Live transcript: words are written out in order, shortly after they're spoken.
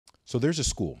So there's a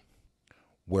school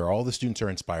where all the students are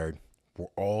inspired, where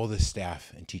all the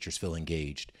staff and teachers feel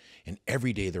engaged, and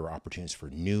every day there are opportunities for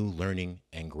new learning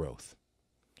and growth.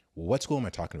 Well, what school am I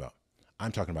talking about?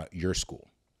 I'm talking about your school.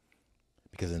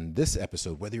 Because in this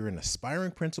episode, whether you're an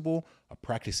aspiring principal, a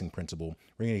practicing principal,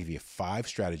 we're going to give you 5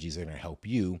 strategies that are going to help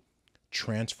you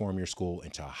transform your school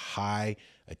into a high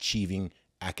achieving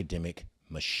academic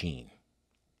machine.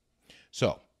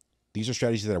 So these are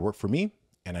strategies that work for me,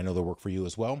 and I know they'll work for you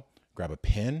as well. Grab a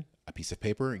pen, a piece of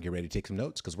paper, and get ready to take some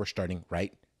notes because we're starting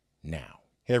right now.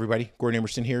 Hey everybody, Gordon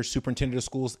Amerson here, Superintendent of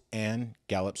Schools and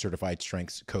Gallup Certified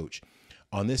Strengths Coach.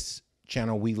 On this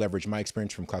channel, we leverage my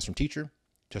experience from classroom teacher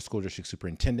to school district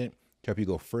superintendent to help you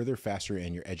go further, faster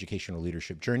in your educational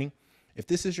leadership journey. If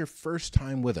this is your first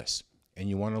time with us and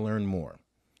you want to learn more,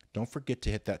 don't forget to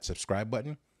hit that subscribe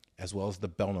button as well as the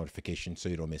bell notification so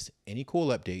you don't miss any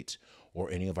cool updates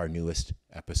or any of our newest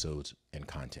episodes and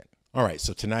content. All right,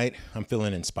 so tonight I'm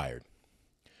feeling inspired.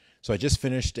 So I just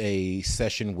finished a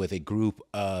session with a group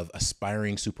of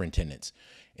aspiring superintendents,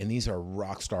 and these are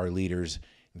rock star leaders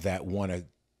that want to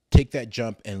take that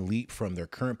jump and leap from their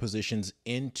current positions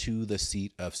into the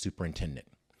seat of superintendent.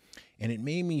 And it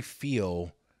made me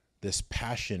feel this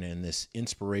passion and this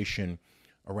inspiration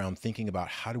around thinking about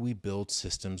how do we build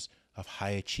systems of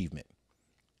high achievement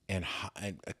and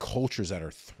cultures that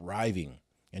are thriving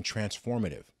and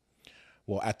transformative.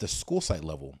 Well, at the school site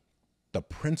level, the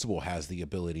principal has the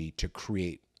ability to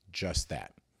create just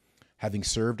that. Having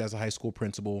served as a high school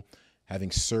principal,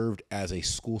 having served as a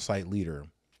school site leader,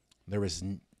 there's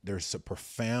a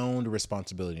profound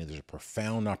responsibility, there's a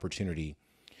profound opportunity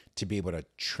to be able to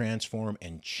transform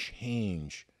and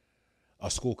change a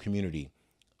school community,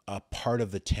 a part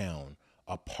of the town,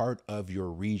 a part of your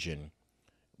region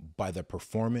by the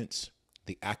performance,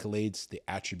 the accolades, the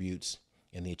attributes,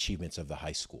 and the achievements of the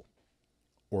high school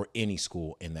or any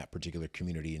school in that particular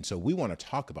community. And so we want to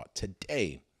talk about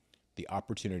today the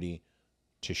opportunity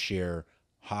to share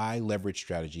high leverage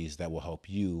strategies that will help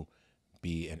you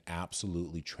be an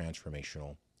absolutely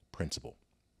transformational principal.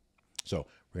 So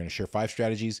we're going to share 5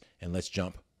 strategies and let's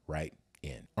jump right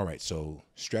in. All right. So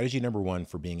strategy number 1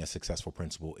 for being a successful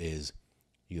principal is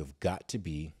you have got to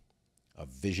be a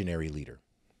visionary leader.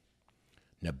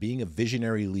 Now, being a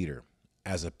visionary leader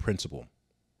as a principal,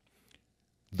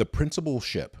 the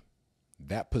principalship,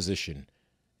 that position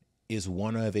is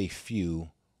one of a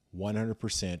few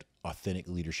 100% authentic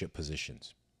leadership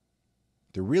positions.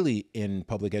 There really, in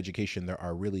public education, there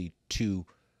are really 2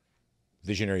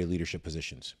 visionary leadership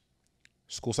positions: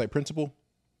 school site principal,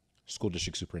 school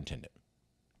district superintendent.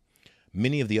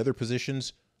 Many of the other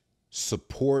positions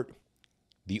support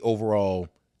the overall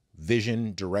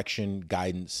vision, direction,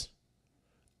 guidance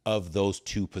of those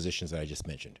 2 positions that I just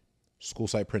mentioned: school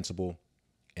site principal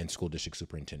and school district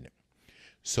superintendent.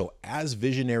 So as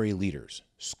visionary leaders,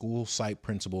 school site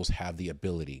principals have the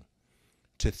ability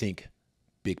to think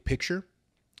big picture,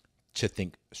 to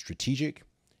think strategic,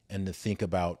 and to think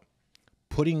about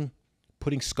putting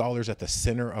scholars at the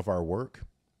center of our work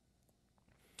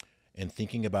and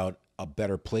thinking about a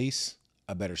better place,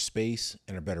 a better space,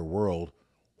 and a better world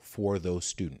for those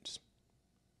students.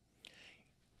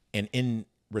 And in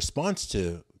response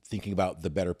to thinking about the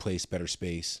better place, better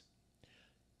space,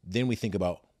 then we think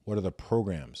about what are the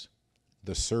programs,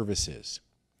 the services,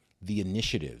 the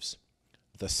initiatives,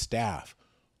 the staff.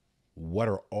 What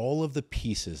are all of the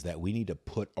pieces that we need to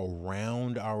put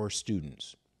around our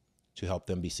students to help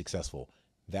them be successful?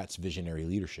 That's visionary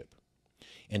leadership.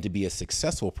 And to be a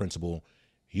successful principal,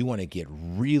 you want to get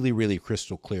really, really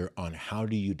crystal clear on how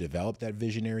do you develop that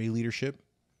visionary leadership.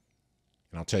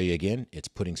 And I'll tell you again, it's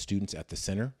putting students at the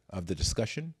center of the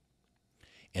discussion.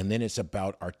 And then it's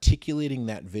about articulating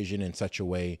that vision in such a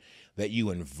way that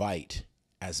you invite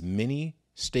as many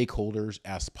stakeholders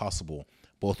as possible,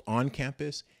 both on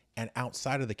campus and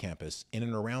outside of the campus, in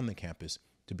and around the campus,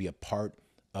 to be a part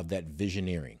of that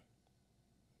visioneering.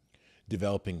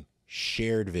 Developing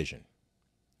shared vision,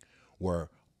 where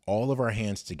all of our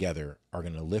hands together are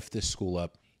going to lift this school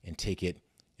up and take it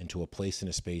into a place and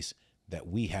a space that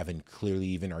we haven't clearly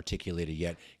even articulated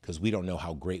yet, because we don't know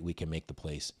how great we can make the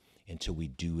place until we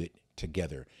do it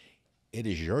together. It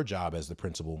is your job as the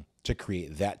principal to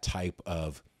create that type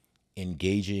of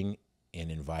engaging and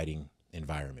inviting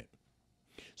environment.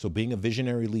 So being a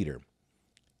visionary leader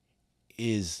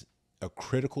is a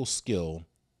critical skill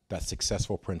that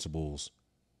successful principals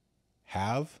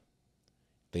have,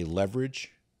 they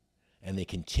leverage, and they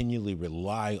continually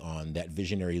rely on that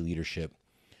visionary leadership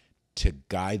to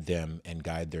guide them and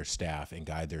guide their staff and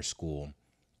guide their school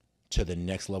to the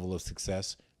next level of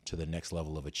success, to the next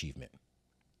level of achievement.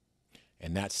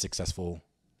 And that's successful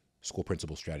school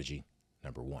principal strategy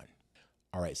number 1.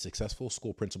 All right, successful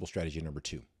school principal strategy number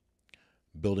 2,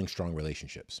 building strong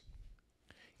relationships.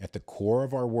 At the core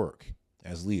of our work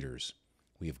as leaders,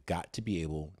 we have got to be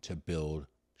able to build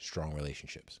strong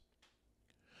relationships.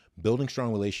 Building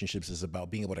strong relationships is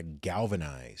about being able to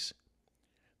galvanize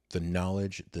the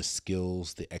knowledge, the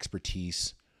skills, the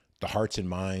expertise, the hearts and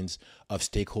minds of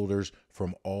stakeholders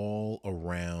from all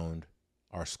around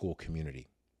our school community,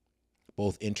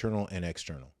 both internal and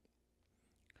external.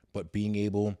 But being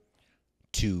able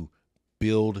to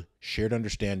build shared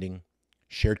understanding,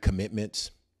 shared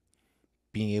commitments,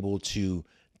 being able to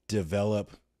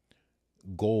develop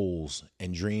goals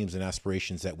and dreams and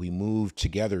aspirations that we move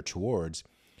together towards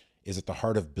is at the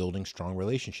heart of building strong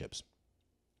relationships.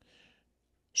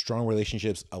 Strong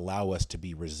relationships allow us to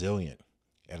be resilient.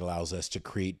 It allows us to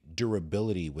create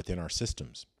durability within our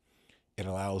systems. It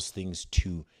allows things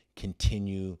to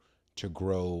continue to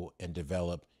grow and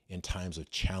develop in times of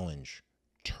challenge,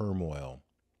 turmoil,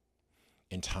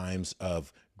 in times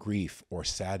of grief or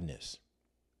sadness.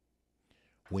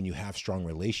 When you have strong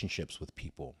relationships with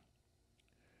people,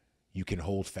 you can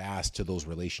hold fast to those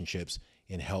relationships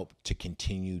and help to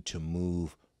continue to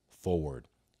move forward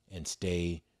and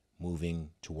stay moving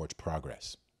towards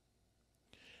progress.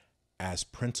 As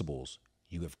principals,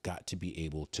 you have got to be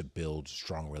able to build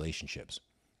strong relationships,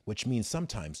 which means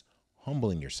sometimes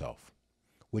humbling yourself,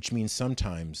 which means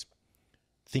sometimes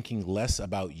thinking less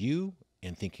about you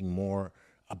and thinking more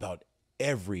about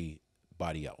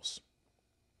everybody else.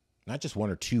 Not just one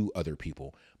or two other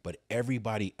people, but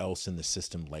everybody else in the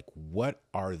system. Like, what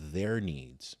are their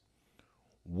needs?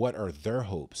 What are their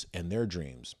hopes and their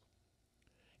dreams?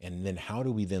 And then how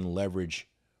do we then leverage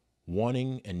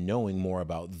wanting and knowing more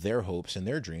about their hopes and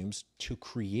their dreams to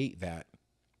create that?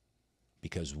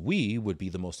 Because we would be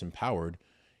the most empowered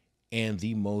and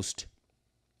the most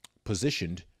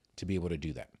positioned to be able to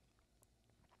do that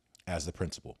as the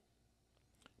principal.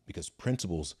 Because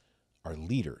principals are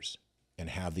leaders and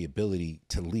have the ability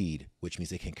to lead, which means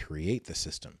they can create the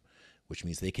system, which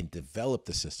means they can develop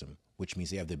the system, which means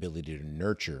they have the ability to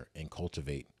nurture and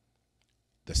cultivate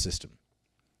the system.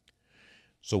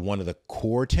 So one of the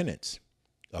core tenets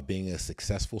of being a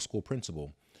successful school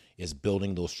principal is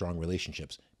building those strong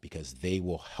relationships, because they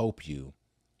will help you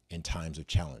in times of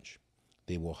challenge.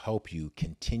 They will help you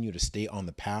continue to stay on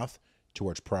the path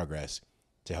towards progress,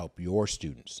 to help your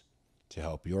students, to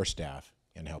help your staff,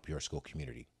 and help your school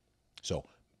community. So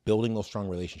building those strong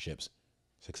relationships,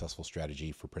 successful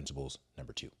strategy for principals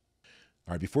number 2.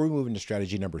 All right, before we move into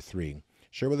strategy number 3,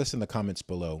 share with us in the comments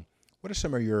below, what are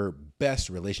some of your best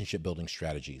relationship building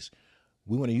strategies?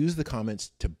 We want to use the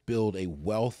comments to build a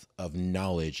wealth of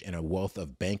knowledge and a wealth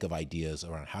of bank of ideas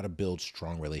around how to build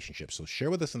strong relationships. So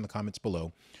share with us in the comments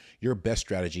below your best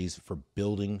strategies for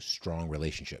building strong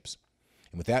relationships.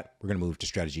 And with that, we're going to move to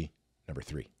strategy number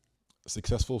 3.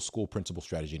 Successful school principal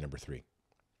strategy number 3.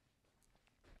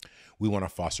 We want to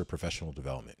foster professional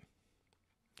development.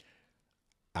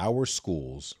 Our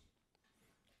schools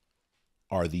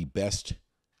are the best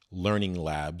learning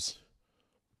labs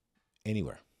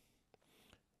anywhere.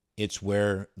 It's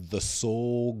where the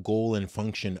sole goal and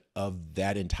function of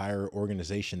that entire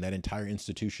organization, that entire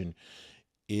institution,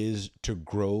 is to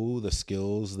grow the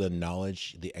skills, the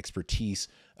knowledge, the expertise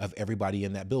of everybody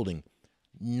in that building.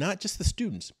 Not just the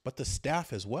students, but the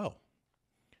staff as well.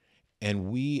 And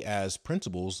we as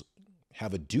principals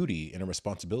have a duty and a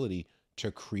responsibility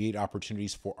to create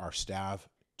opportunities for our staff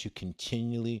to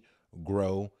continually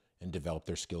grow and develop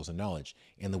their skills and knowledge.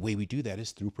 And the way we do that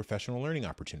is through professional learning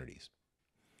opportunities.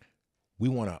 We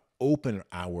want to open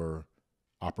our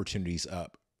opportunities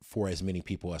up for as many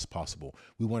people as possible.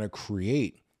 We want to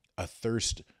create a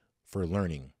thirst for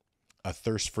learning, a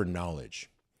thirst for knowledge.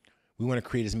 We want to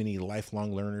create as many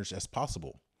lifelong learners as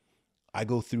possible. I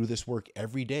go through this work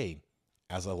every day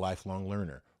as a lifelong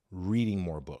learner, reading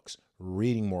more books,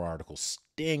 reading more articles,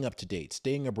 staying up to date,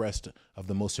 staying abreast of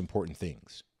the most important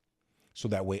things. So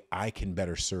that way I can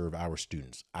better serve our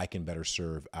students. I can better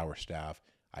serve our staff.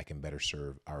 I can better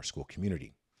serve our school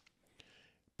community.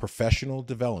 Professional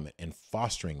development and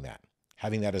fostering that,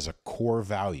 having that as a core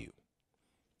value,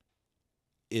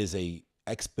 is a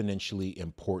exponentially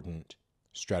important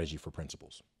strategy for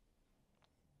principals.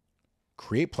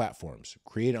 Create platforms,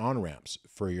 create on-ramps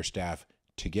for your staff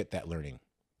to get that learning,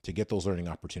 to get those learning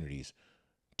opportunities,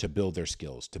 to build their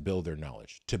skills, to build their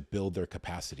knowledge, to build their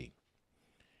capacity,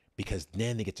 because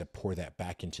then they get to pour that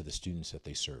back into the students that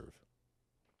they serve.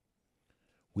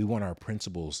 We want our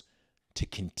principals to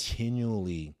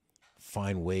continually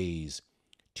find ways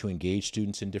to engage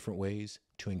students in different ways,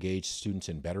 to engage students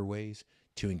in better ways,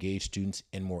 to engage students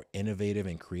in more innovative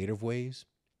and creative ways.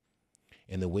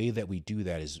 And the way that we do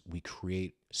that is we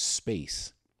create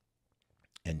space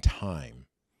and time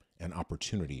and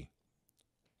opportunity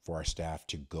for our staff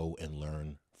to go and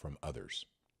learn from others.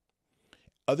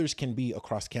 Others can be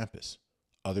across campus.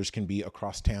 Others can be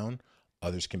across town.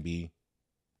 Others can be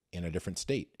in a different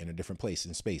state, in a different place,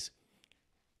 in space.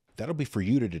 That'll be for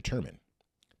you to determine.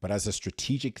 But as a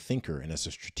strategic thinker and as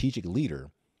a strategic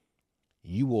leader,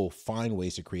 you will find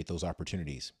ways to create those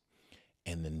opportunities.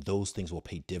 And then those things will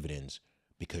pay dividends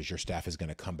because your staff is going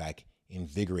to come back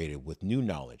invigorated with new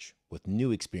knowledge, with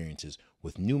new experiences,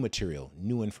 with new material,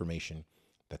 new information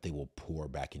that they will pour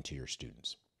back into your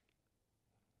students.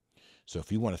 So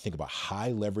if you want to think about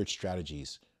high leverage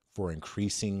strategies for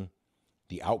increasing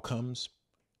the outcomes,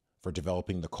 for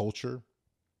developing the culture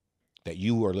that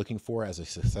you are looking for as a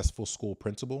successful school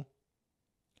principal,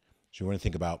 so you want to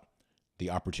think about the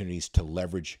opportunities to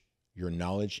leverage your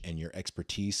knowledge and your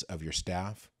expertise of your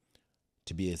staff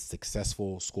to be a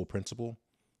successful school principal.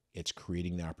 It's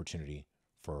creating the opportunity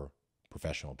for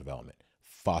professional development,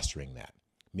 fostering that,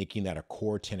 making that a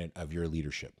core tenet of your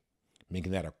leadership,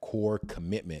 making that a core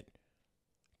commitment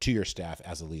to your staff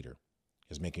as a leader,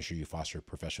 is making sure you foster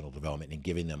professional development and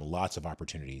giving them lots of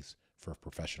opportunities for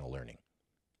professional learning.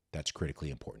 That's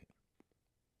critically important.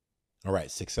 All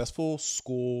right, successful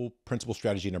school principal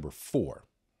strategy number 4.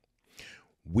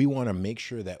 We want to make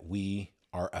sure that we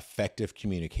are effective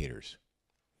communicators.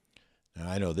 Now,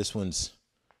 I know this one's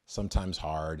sometimes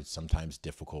hard, it's sometimes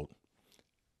difficult.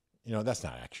 That's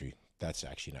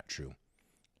actually not true.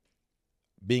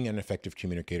 Being an effective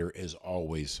communicator is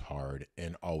always hard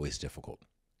and always difficult,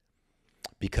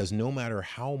 because no matter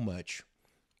how much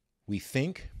we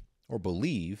think or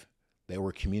believe that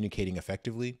we're communicating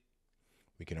effectively,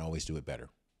 we can always do it better.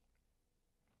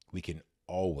 We can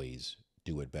always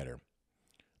do it better.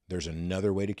 There's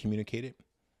another way to communicate it.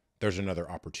 There's another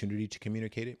opportunity to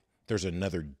communicate it. There's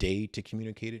another day to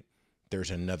communicate it.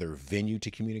 There's another venue to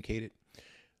communicate it.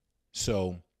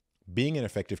 So being an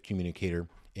effective communicator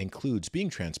includes being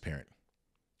transparent,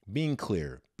 being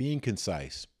clear, being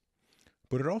concise,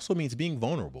 but it also means being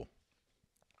vulnerable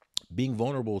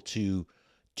to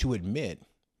admit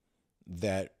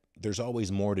that there's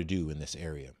always more to do in this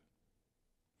area.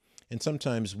 And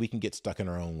sometimes we can get stuck in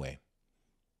our own way.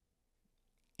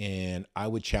 And I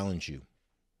would challenge you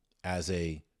as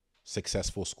a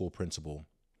successful school principal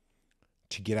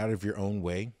to get out of your own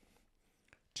way,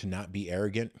 to not be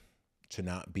arrogant, to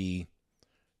not be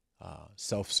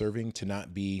self-serving, to not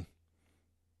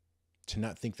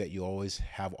think that you always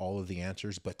have all of the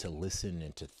answers, but to listen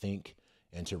and to think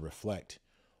and to reflect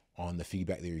on the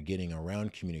feedback that you're getting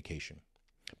around communication.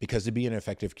 Because to be an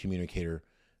effective communicator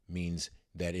means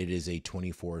that it is a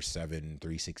 24/7,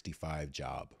 365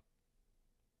 job.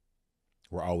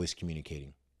 We're always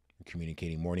communicating. We're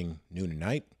communicating morning, noon, and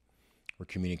night. We're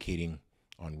communicating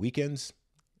on weekends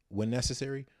when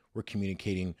necessary. We're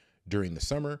communicating during the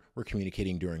summer. We're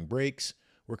communicating during breaks.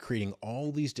 We're creating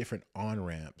all these different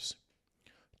on-ramps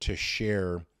to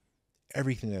share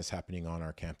everything that's happening on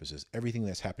our campuses, everything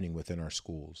that's happening within our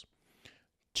schools,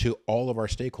 to all of our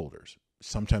stakeholders.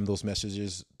 Sometimes those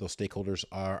stakeholders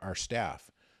are our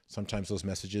staff. Sometimes those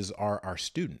messages are our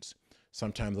students.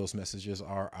 Sometimes those messages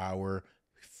are our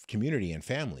community and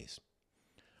families.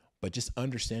 But just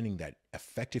understanding that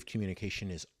effective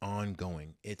communication is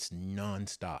ongoing. It's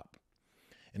nonstop.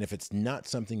 And if it's not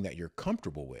something that you're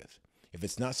comfortable with, if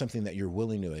it's not something that you're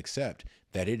willing to accept,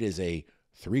 that it is a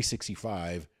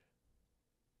 365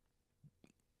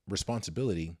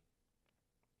 responsibility,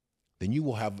 then you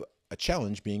will have a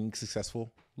challenge being a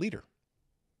successful leader.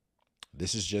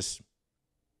 This is just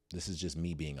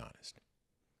me being honest.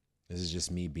 This is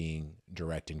just me being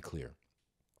direct and clear.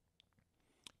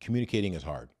 Communicating is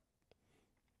hard.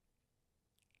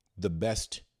 The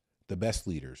best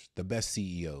leaders, the best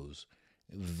CEOs,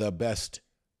 the best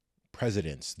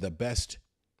presidents, the best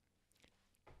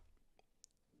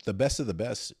of the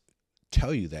best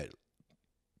tell you that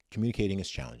communicating is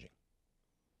challenging.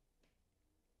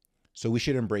 So we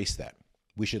should embrace that.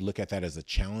 We should look at that as a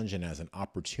challenge and as an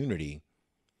opportunity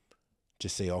to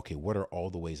say, okay, what are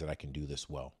all the ways that I can do this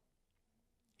well?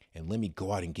 And let me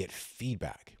go out and get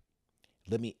feedback.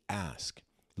 Let me ask.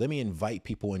 Let me invite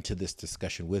people into this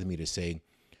discussion with me to say,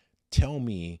 tell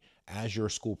me, as your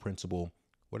school principal,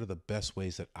 what are the best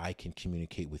ways that I can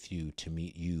communicate with you to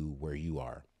meet you where you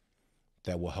are?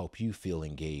 That will help you feel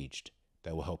engaged,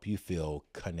 that will help you feel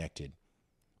connected,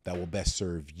 that will best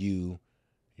serve you,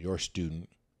 your student,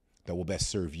 that will best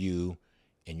serve you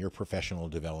in your professional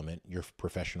development, your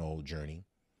professional journey.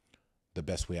 The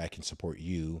best way I can support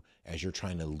you as you're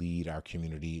trying to lead our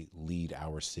community, lead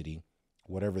our city,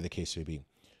 whatever the case may be.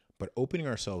 But opening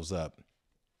ourselves up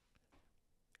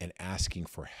and asking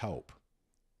for help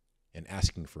and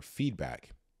asking for feedback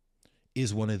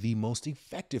is one of the most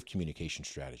effective communication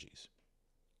strategies,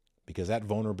 because that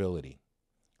vulnerability,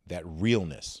 that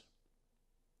realness,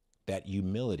 that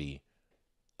humility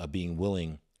of being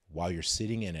willing, while you're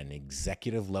sitting in an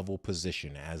executive level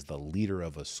position as the leader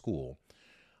of a school,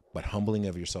 but humbling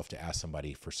of yourself to ask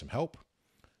somebody for some help,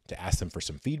 to ask them for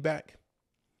some feedback,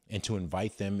 and to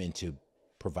invite them into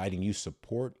providing you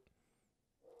support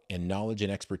and knowledge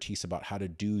and expertise about how to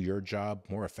do your job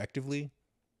more effectively.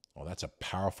 Well, that's a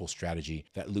powerful strategy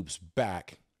that loops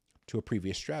back to a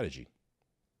previous strategy: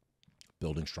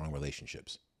 building strong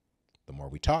relationships. The more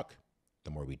we talk,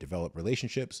 the more we develop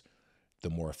relationships, the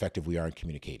more effective we are in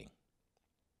communicating.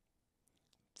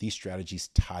 These strategies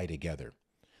tie together.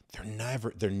 They're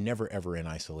never ever in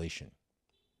isolation.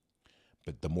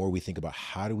 But the more we think about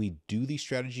how do we do these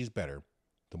strategies better,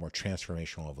 the more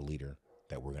transformational of a leader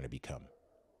that we're going to become.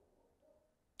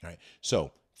 All right.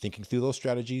 So thinking through those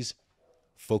strategies,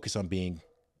 focus on being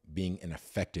an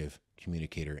effective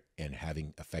communicator and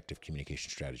having effective communication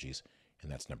strategies.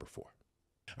 And that's number 4.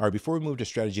 All right. Before we move to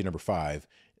strategy number 5,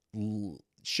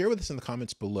 share with us in the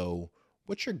comments below,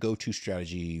 what's your go-to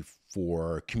strategy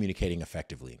for communicating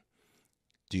effectively?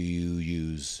 Do you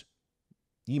use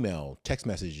email, text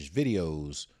messages,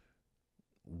 videos?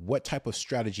 What type of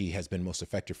strategy has been most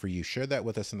effective for you? Share that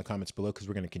with us in the comments below, because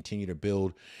we're going to continue to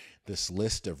build this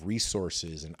list of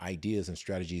resources and ideas and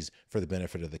strategies for the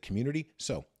benefit of the community.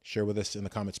 So share with us in the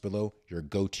comments below your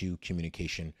go-to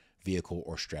communication vehicle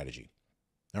or strategy.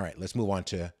 All right, let's move on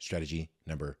to strategy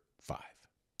number 5.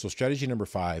 So strategy number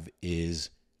 5 is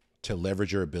to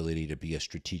leverage your ability to be a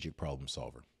strategic problem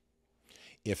solver.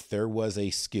 If there was a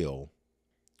skill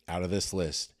out of this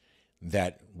list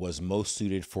that was most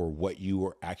suited for what you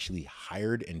were actually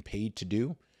hired and paid to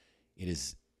do, it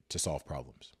is to solve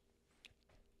problems.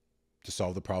 To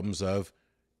solve the problems of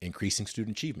increasing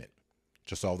student achievement,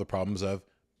 to solve the problems of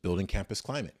building campus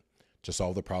climate, to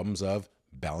solve the problems of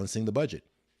balancing the budget,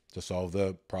 to solve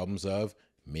the problems of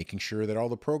making sure that all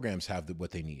the programs have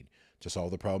what they need, to solve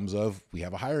the problems of we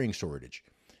have a hiring shortage.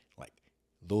 Like,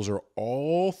 those are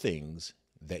all things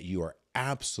that you are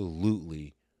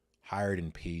absolutely hired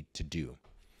and paid to do.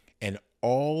 And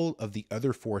all of the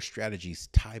other 4 strategies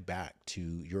tie back to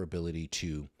your ability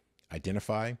to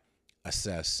identify,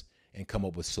 assess, and come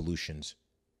up with solutions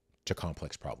to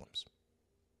complex problems.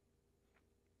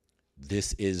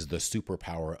 This is the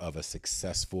superpower of a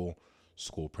successful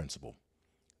school principal,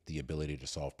 the ability to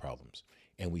solve problems.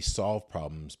 And we solve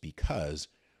problems because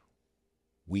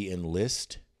we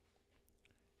enlist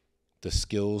the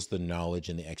skills, the knowledge,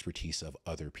 and the expertise of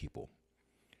other people.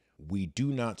 We do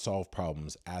not solve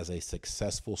problems as a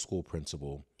successful school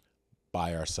principal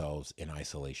by ourselves in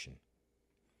isolation.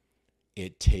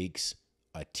 It takes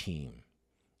a team.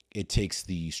 It takes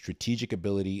the strategic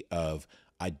ability of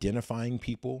identifying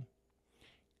people,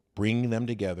 bringing them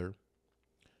together,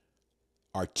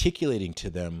 articulating to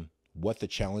them what the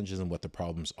challenges and what the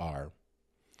problems are,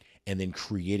 and then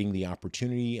creating the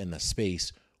opportunity and the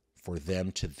space for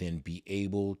them to then be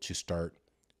able to start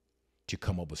to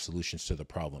come up with solutions to the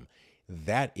problem.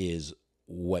 That is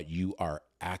what you are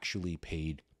actually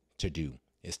paid to do,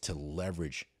 is to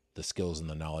leverage the skills and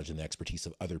the knowledge and the expertise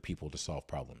of other people to solve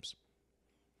problems.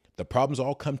 The problems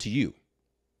all come to you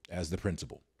as the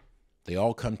principal. They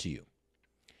all come to you.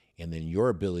 And then your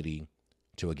ability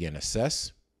to, again,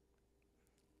 assess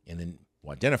and then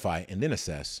identify and then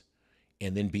assess,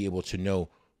 and then be able to know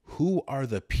who are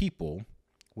the people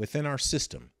within our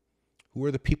system, who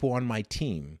are the people on my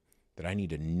team that I need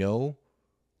to know,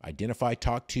 identify,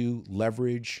 talk to,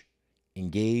 leverage,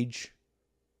 engage,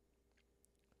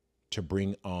 to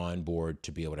bring on board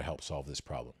to be able to help solve this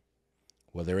problem.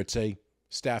 Whether it's a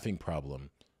staffing problem,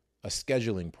 a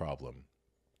scheduling problem,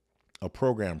 a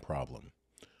program problem,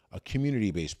 a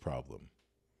community-based problem,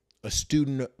 a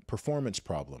student performance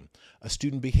problem, a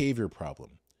student behavior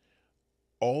problem.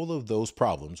 All of those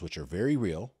problems, which are very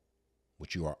real,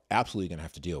 which you are absolutely going to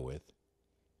have to deal with,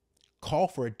 call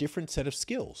for a different set of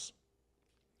skills,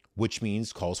 which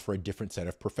means calls for a different set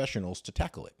of professionals to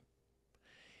tackle it.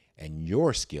 And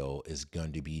your skill is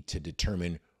going to be to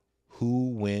determine who,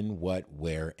 when, what,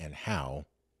 where, and how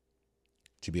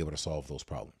to be able to solve those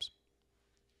problems.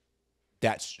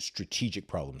 That's strategic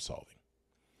problem solving.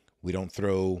 We don't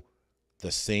throw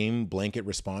the same blanket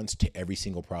response to every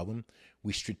single problem.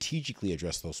 We strategically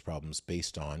address those problems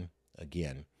based on,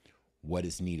 again, what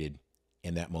is needed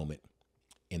in that moment,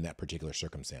 in that particular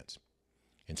circumstance.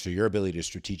 And so your ability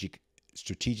to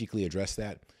strategically address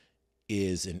that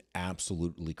is an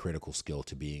absolutely critical skill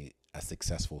to being a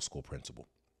successful school principal.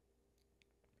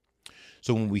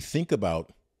 So when we think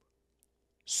about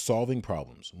solving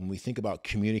problems, when we think about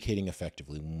communicating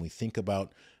effectively, when we think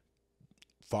about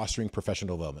fostering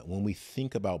professional development, when we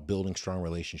think about building strong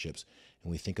relationships,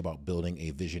 and we think about building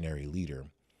a visionary leader,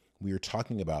 we are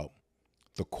talking about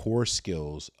the core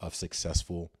skills of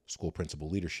successful school principal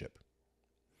leadership.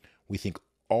 We think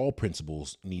all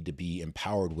principals need to be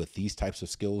empowered with these types of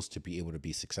skills to be able to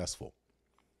be successful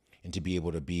and to be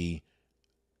able to be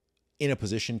in a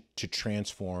position to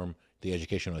transform the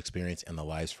educational experience and the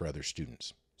lives for other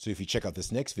students. So if you check out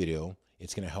this next video,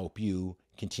 it's going to help you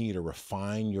continue to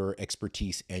refine your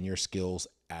expertise and your skills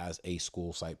as a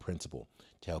school site principal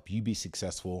to help you be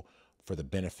successful for the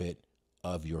benefit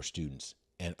of your students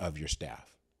and of your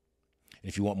staff. And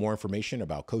if you want more information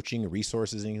about coaching,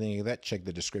 resources, anything like that, check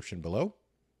the description below.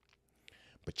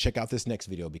 But check out this next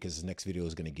video, because this next video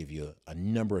is going to give you a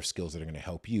number of skills that are going to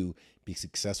help you be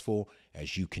successful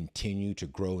as you continue to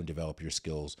grow and develop your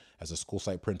skills as a school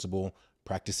site principal,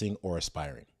 practicing or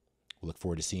aspiring. We look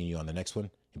forward to seeing you on the next one,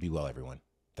 and be well, everyone.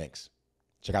 Thanks.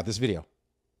 Check out this video.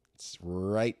 It's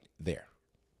right there.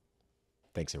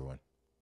 Thanks, everyone.